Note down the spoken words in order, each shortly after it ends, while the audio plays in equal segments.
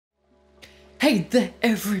Hey there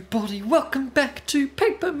everybody, welcome back to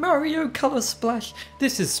Paper Mario Color Splash.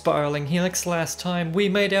 This is Spiraling Helix. Last time we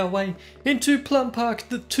made our way into Plum Park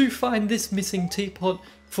to find this missing teapot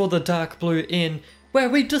for the Dark Blue Inn, where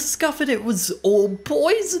we discovered it was all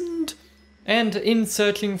poisoned. And in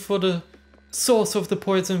searching for the source of the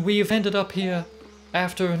poison, we've ended up here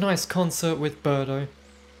after a nice concert with Birdo.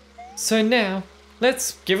 So now,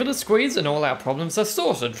 let's give it a squeeze and all our problems are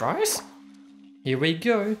sorted, right? Here we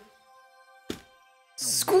go.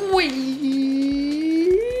 Squeeze!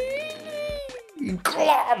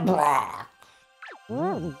 Glabra!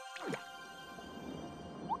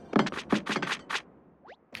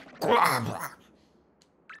 Glabra!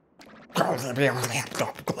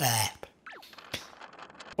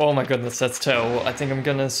 Oh my goodness, that's terrible. I think I'm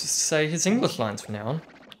gonna say his English lines from now on.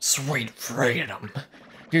 Sweet freedom,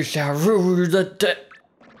 you shall rule the day.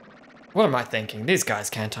 What am I thinking? These guys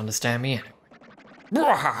can't understand me anyway.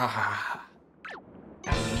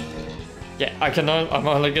 Yeah, I'm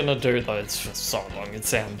only gonna do those for so long, it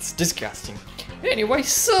sounds disgusting. Anyway,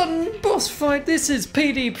 sudden boss fight, this is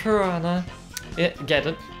PD Piranha. Yeah, get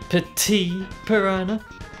it? Petit Piranha.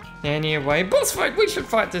 Anyway, boss fight, we should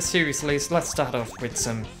fight this seriously, so let's start off with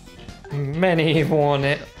some many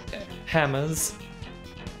worn hammers.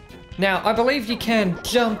 Now, I believe you can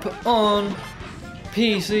jump on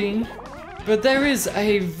PC, but there is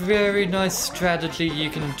a very nice strategy you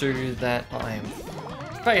can do that I'm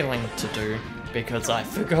failing to do because I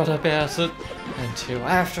forgot about it until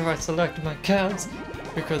after I selected my cards,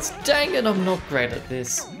 because dang it, I'm not great at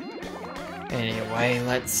this. Anyway,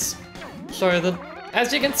 let's show them.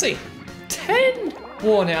 As you can see, 10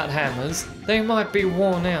 worn out hammers. They might be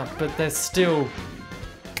worn out, but they're still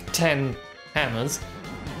 10 hammers.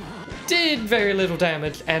 Did very little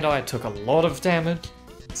damage, and I took a lot of damage.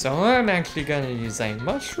 So I'm actually going to use a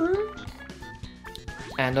mushroom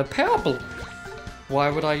and a power block. Why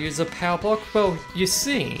would I use a power block? Well, you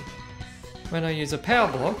see, when I use a power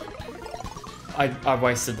block, I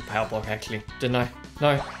wasted the power block actually, didn't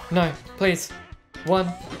I? No, please. 1,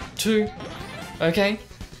 2, okay.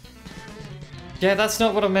 Yeah, that's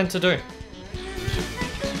not what I meant to do.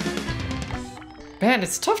 Man,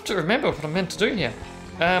 it's tough to remember what I meant to do here.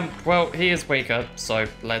 Well, he is weaker, so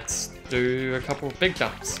let's do a couple of big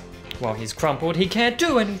jumps. While he's crumpled, he can't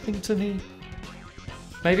do anything to me.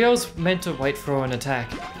 Maybe I was meant to wait for an attack.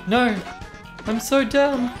 No, I'm so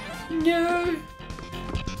dumb. No.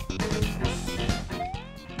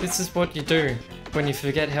 This is what you do when you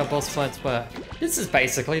forget how boss fights work. This is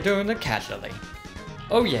basically doing it casually.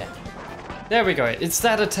 Oh yeah, there we go. It's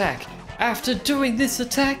that attack. After doing this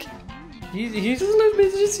attack, he's a little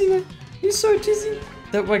bit dizzy. He's so dizzy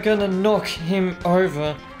that we're gonna knock him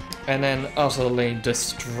over and then utterly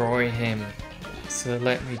destroy him. So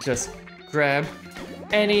let me just grab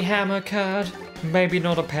any hammer card, maybe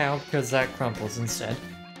not a power because that crumples instead.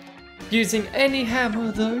 Using any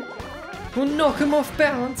hammer though, will knock him off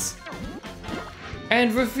balance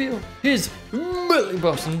and reveal his belly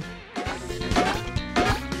button.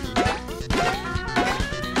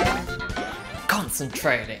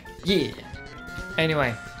 Concentrating, yeah.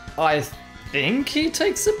 Anyway, I think he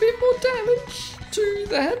takes a bit more damage to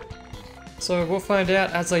that. So we'll find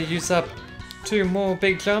out as I use up 2 more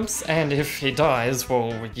big jumps, and if he dies,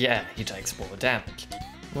 well, yeah, he takes more damage.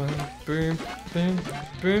 1, boom, boom,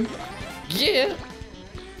 boom. Yeah!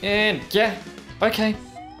 And yeah, okay.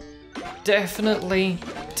 Definitely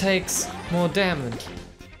takes more damage.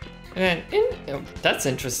 And that's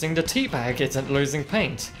interesting, the teabag isn't losing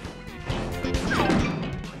paint.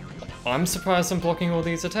 I'm surprised I'm blocking all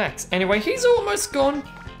these attacks. Anyway, he's almost gone,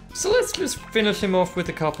 so let's just finish him off with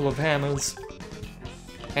a couple of hammers.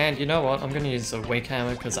 And you know what, I'm going to use a weak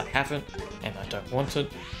hammer because I haven't, and I don't want it.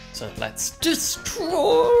 So let's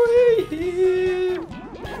destroy him!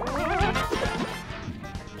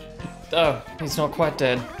 Oh, he's not quite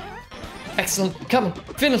dead. Excellent, come on,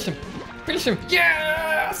 finish him! Finish him,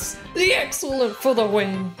 yes! The excellent for the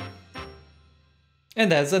win! And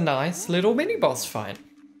there's a nice little mini-boss fight.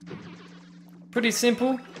 Pretty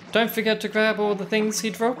simple, don't forget to grab all the things he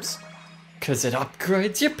drops, because it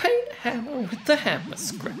upgrades your paint hammer with the hammer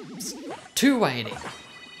scraps. 280.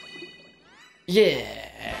 Yeah.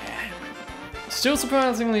 Still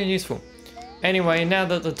surprisingly useful. Anyway, now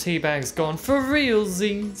that the teabag's gone for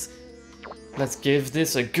realsies, let's give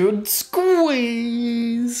this a good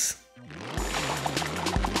squeeze.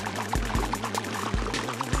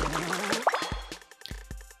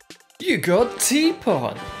 You got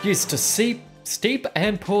teapot. Used to steep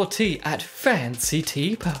and pour tea at fancy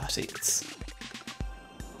tea parties.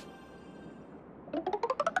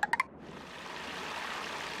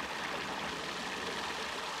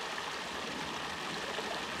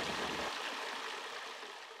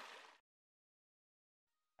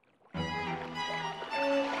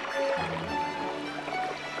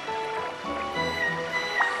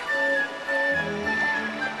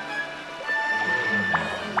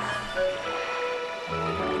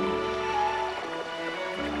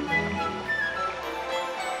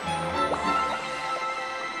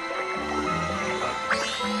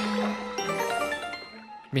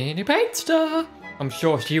 mini paint star. I'm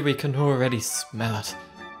sure Huey can already smell it.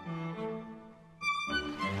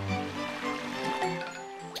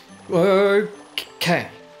 Okay.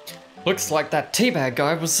 Looks like that teabag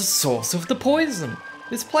guy was the source of the poison.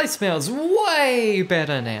 This place smells way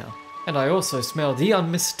better now. And I also smell the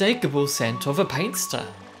unmistakable scent of a paint star.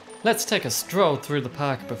 Let's take a stroll through the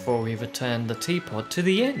park before we return the teapot to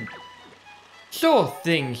the inn. Sure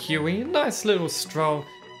thing, Huey. Nice little stroll.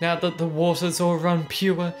 Now that the water's all run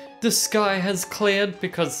pure, the sky has cleared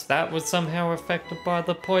because that was somehow affected by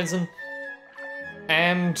the poison.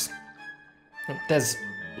 And there's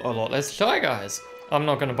a lot less Shy Guys. I'm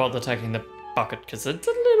not going to bother taking the bucket because it's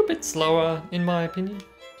a little bit slower in my opinion.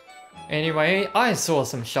 Anyway, I saw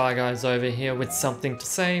some Shy Guys over here with something to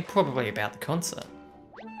say, probably about the concert.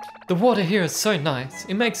 The water here is so nice,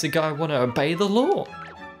 it makes a guy want to obey the law.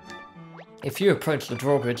 If you approach the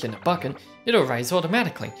drawbridge in a bucket, it'll raise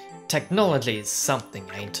automatically. Technology is something,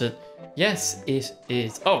 ain't it? Yes, it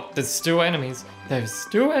is. Oh, there's still enemies. There's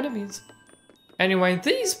still enemies. Anyway,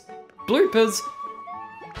 these bloopers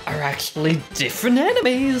are actually different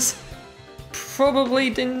enemies. Probably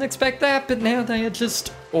didn't expect that, but now they are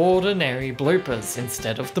just ordinary bloopers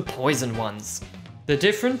instead of the poison ones. The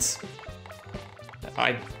difference?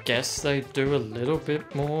 I guess they do a little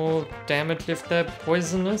bit more damage if they're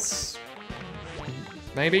poisonous.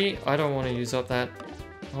 Maybe? I don't want to use up that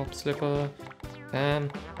hop slipper.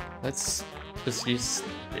 Let's just use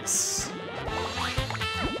this.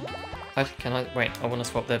 Can I? Wait, I want to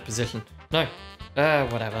swap their position. No.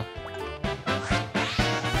 Whatever.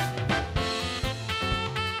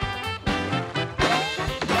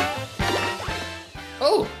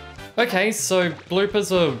 Oh! Okay, so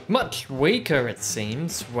bloopers are much weaker, it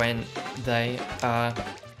seems, when they are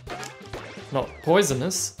not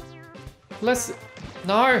poisonous.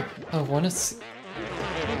 No! I want to see...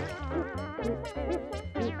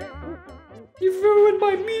 You've ruined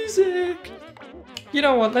my music! You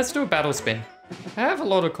know what, let's do a battle spin. I have a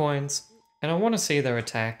lot of coins, and I want to see their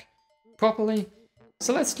attack properly,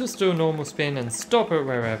 so let's just do a normal spin and stop it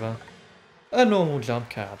wherever. A normal jump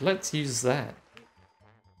card, let's use that.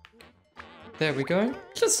 There we go,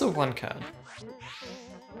 just the one card.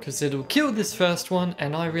 Because it'll kill this first one,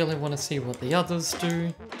 and I really want to see what the others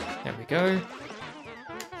do. There we go.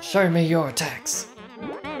 Show me your attacks.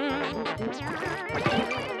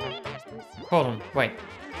 Hold on, wait.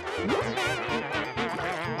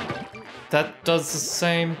 That does the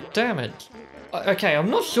same damage. Okay, I'm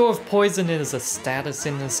not sure if poison is a status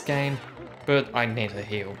in this game, but I need to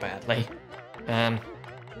heal badly.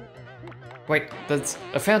 Wait, there's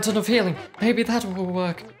a fountain of healing. Maybe that will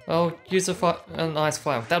work. I'll use a nice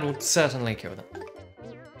flower. That will certainly kill them.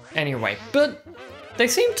 Anyway, but they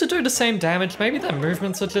seem to do the same damage. Maybe their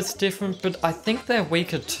movements are just different, but I think they're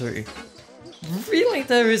weaker too. Really,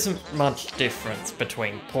 there isn't much difference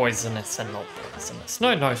between poisonous and not poisonous.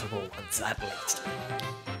 No notable ones, at least.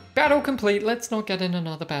 Battle complete. Let's not get in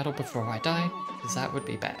another battle before I die, because that would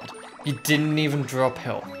be bad. You didn't even drop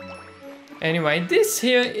health. Anyway, this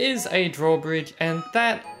here is a drawbridge, and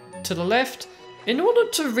that to the left, in order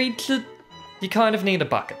to reach it, you kind of need a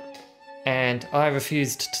bucket. And I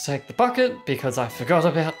refused to take the bucket because I forgot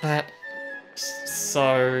about that.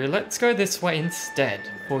 So let's go this way instead,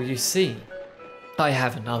 for you see, I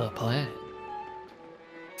have another plan.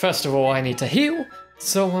 First of all, I need to heal,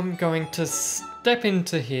 so I'm going to step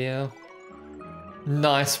into here.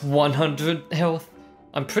 Nice 100 health.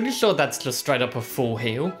 I'm pretty sure that's just straight up a full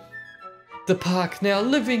heal. The park now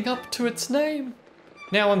living up to its name.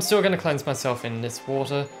 Now I'm still going to cleanse myself in this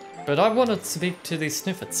water, but I want to speak to these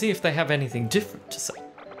sniffers, see if they have anything different to say.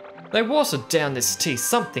 They watered down this tea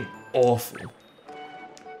something awful.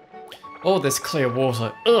 All this clear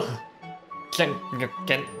water, ugh.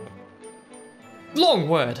 Long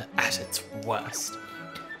word at its worst.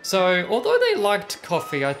 So, although they liked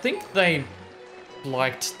coffee, I think they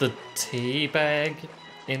liked the tea bag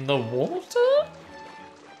in the water?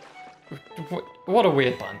 What a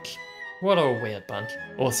weird bunch. What a weird bunch.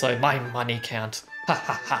 Also, my money count. Ha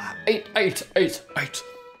ha ha. 8, 8, 8,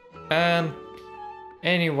 8.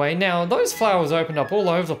 Anyway, now those flowers opened up all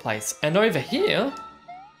over the place. And over here,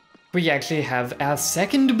 we actually have our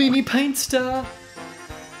second mini paint star.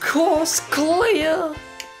 Course clear.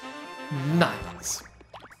 Nice.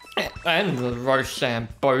 And the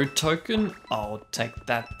Rochambeau token. I'll take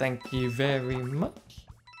that, thank you very much.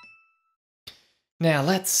 Now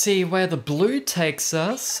let's see where the blue takes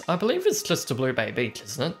us. I believe it's just a Blue Bay Beach,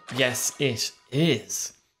 isn't it? Yes, it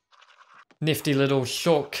is. Nifty little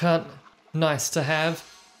shortcut, nice to have.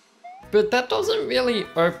 But that doesn't really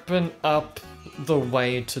open up the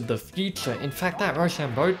way to the future. In fact, that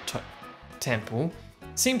Rochambeau temple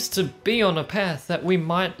seems to be on a path that we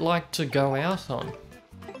might like to go out on.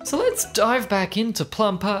 So let's dive back into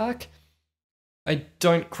Plum Park. I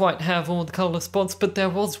don't quite have all the colour spots, but there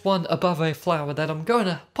was one above a flower that I'm going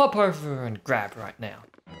to pop over and grab right now.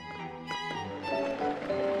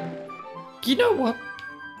 You know what?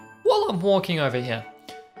 While I'm walking over here,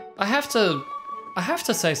 I have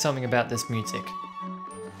to say something about this music.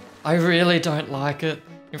 I really don't like it.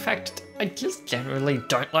 In fact, I just generally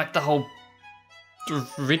don't like the whole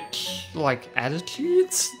rich, like,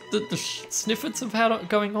 attitudes, the snippets have had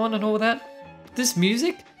going on and all that. This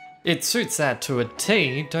music, it suits that to a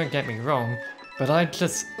T, don't get me wrong, but I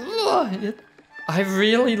just, I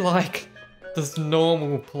really like this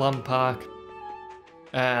normal Plum Park.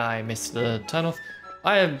 I missed the turn off.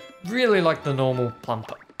 I really like the normal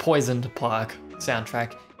Poisoned Park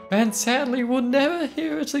soundtrack, and sadly we'll never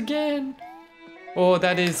hear it again. Or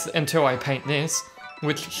that is until I paint this,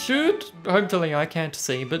 which should, hopefully I can't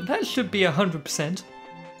see, but that should be 100%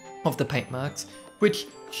 of the paint marks, which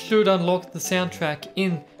should unlock the soundtrack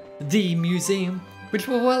in the museum, which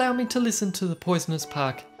will allow me to listen to the Poisonous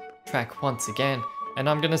Park track once again. And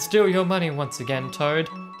I'm gonna steal your money once again, Toad.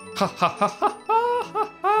 Ha ha ha ha ha ha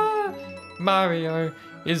ha! Mario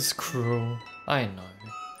is cruel, I know.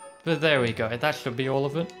 But there we go, that should be all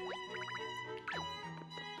of it.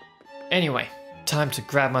 Anyway, time to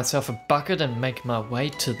grab myself a bucket and make my way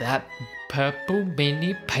to that purple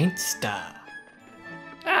mini paint star.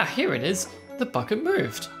 Ah, here it is. The bucket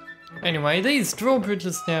moved. Anyway, these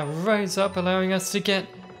drawbridges now raise up, allowing us to get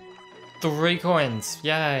 3 coins.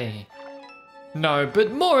 Yay. No,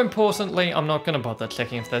 but more importantly, I'm not going to bother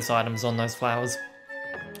checking if there's items on those flowers.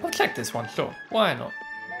 I'll check this one, sure. Why not?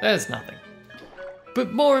 There's nothing.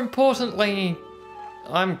 But more importantly,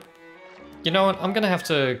 you know what? I'm going to have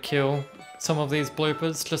to kill some of these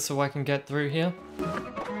bloopers just so I can get through here.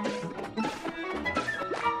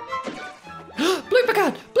 Blooper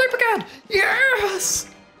card! Blooper card! Yes!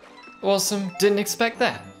 Awesome, didn't expect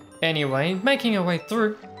that. Anyway, making our way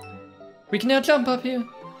through, we can now jump up here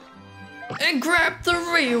and grab the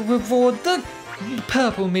real reward, the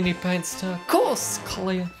purple mini paint star, course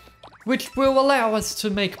clear, which will allow us to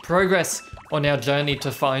make progress on our journey to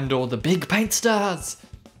find all the big paint stars.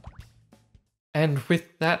 And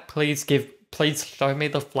with that, please show me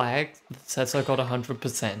the flag that says I got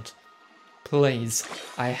 100%. Please.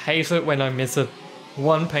 I hate it when I miss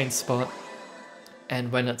one paint spot. And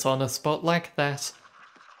when it's on a spot like that,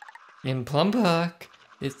 in Plum Park,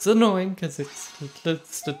 it's annoying because it's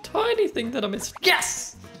the tiny thing that I missed.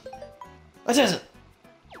 Yes! I did it!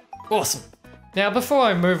 Awesome. Now before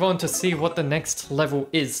I move on to see what the next level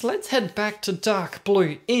is, let's head back to Dark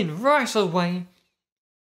Blue Inn right away,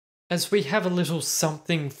 as we have a little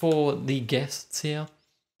something for the guests here.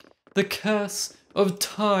 The curse of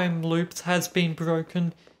time loops has been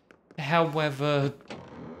broken. However,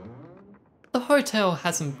 the hotel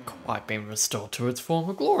hasn't quite been restored to its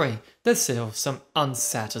former glory. There's still some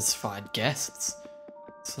unsatisfied guests.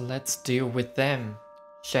 So let's deal with them,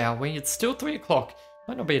 shall we? It's still 3 o'clock.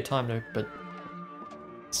 Might not be a time loop, but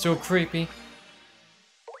still creepy.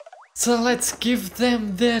 So let's give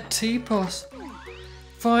them their teapot.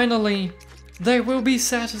 Finally, they will be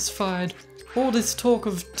satisfied. All this talk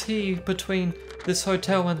of tea between this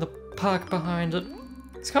hotel and the park behind it,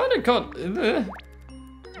 it's kind of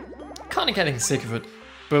getting sick of it.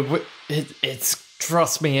 But it's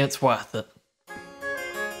trust me, it's worth it.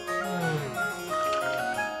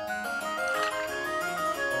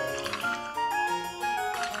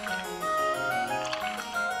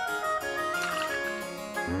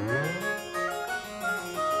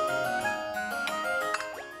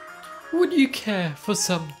 Would you care for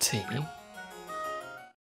some tea?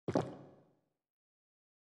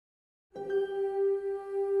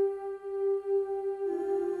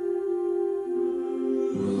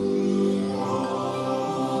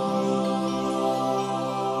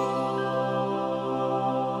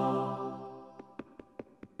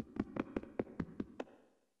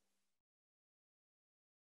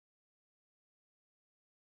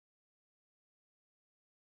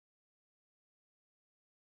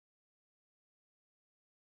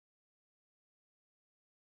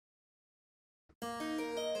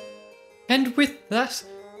 And with that,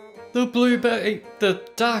 the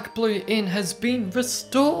Dark Blue Inn has been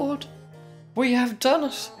restored. We have done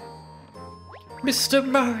it. Mr.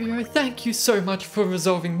 Mario, thank you so much for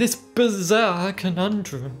resolving this bizarre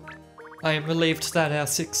conundrum. I am relieved that our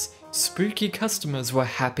 6 spooky customers were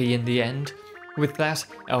happy in the end. With that,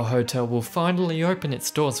 our hotel will finally open its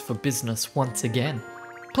doors for business once again.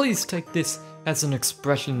 Please take this as an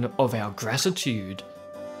expression of our gratitude.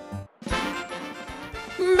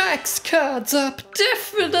 max cards up,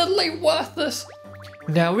 definitely worth it.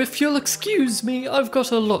 Now if you'll excuse me, I've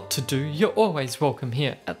got a lot to do. You're always welcome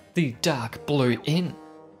here at the Dark Blue Inn.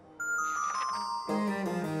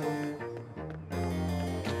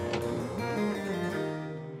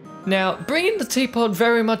 Now, bringing the teapot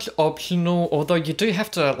very much optional, although you do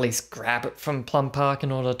have to at least grab it from Plum Park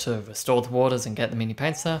in order to restore the waters and get the mini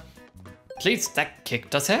paints there. Please, that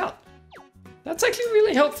kicked us out. That's actually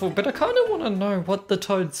really helpful, but I kind of want to know what the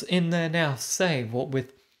toads in there now say, what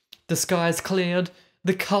with the skies cleared,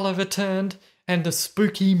 the colour returned, and the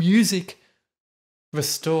spooky music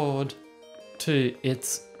restored to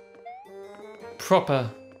its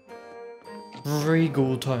proper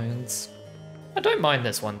regal tones. I don't mind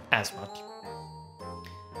this one as much.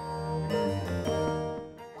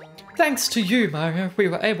 Thanks to you, Mario, we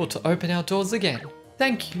were able to open our doors again.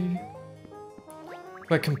 Thank you.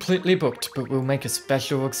 We're completely booked, but we'll make a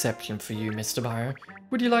special exception for you, Mr. Mario.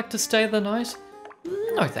 Would you like to stay the night?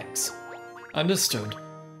 No thanks. Understood.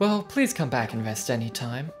 Well, please come back and rest any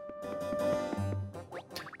time.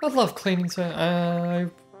 I love cleaning, so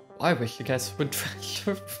I wish you guys would try.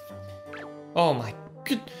 Oh my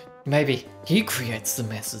good. Maybe he creates the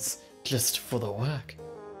messes just for the work.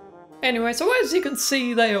 Anyway, so as you can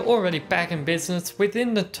see, they are already back in business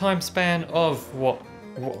within the time span of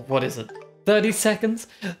what is it? 30 seconds?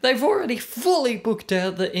 They've already fully booked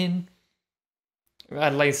out the inn.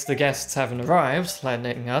 At least the guests haven't arrived,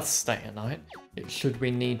 letting us stay a night, should we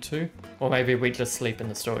need to. Or maybe we just sleep in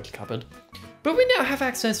the storage cupboard. But we now have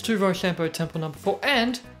access to Rochambeau Temple number 4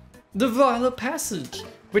 and the Violet Passage,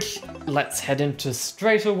 which let's head into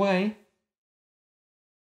straight away.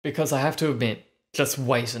 Because I have to admit, just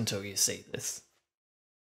wait until you see this.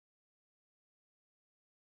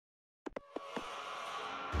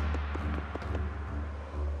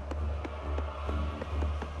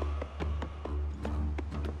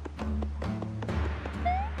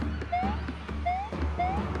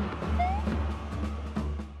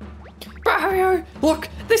 Mario, look,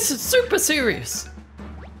 this is super serious.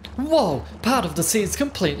 Whoa, part of the sea is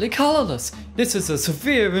completely colourless. This is a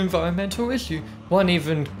severe environmental issue. One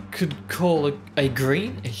even could call a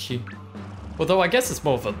green issue. Although I guess it's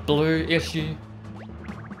more of a blue issue.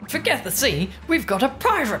 Forget the sea, we've got a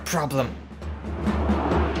pirate problem.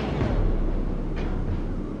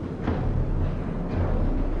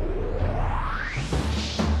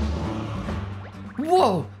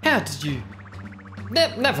 Whoa, how did you...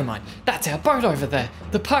 Never mind, that's our boat over there.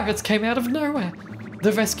 The pirates came out of nowhere.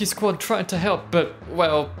 The rescue squad tried to help, but,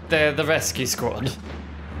 well, they're the rescue squad.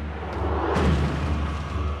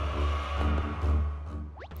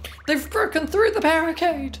 They've broken through the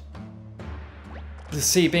barricade. The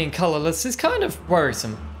sea being colourless is kind of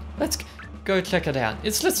worrisome. Let's go check it out.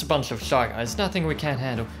 It's just a bunch of shy guys, nothing we can't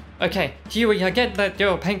handle. Okay, here we are, get that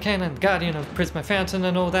your paint can and guardian of Prisma Fountain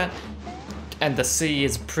and all that. And the sea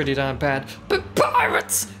is pretty darn bad. But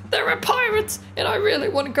pirates! There are pirates! And I really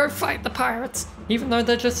want to go fight the pirates, even though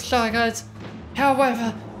they're just shy guys.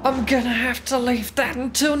 However, I'm gonna have to leave that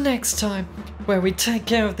until next time, where we take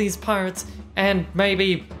care of these pirates and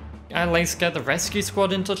maybe at least get the rescue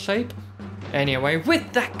squad into shape. Anyway,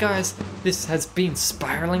 with that guys, this has been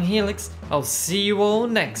Spiraling Helix. I'll see you all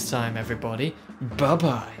next time, everybody.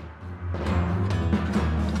 Bye-bye.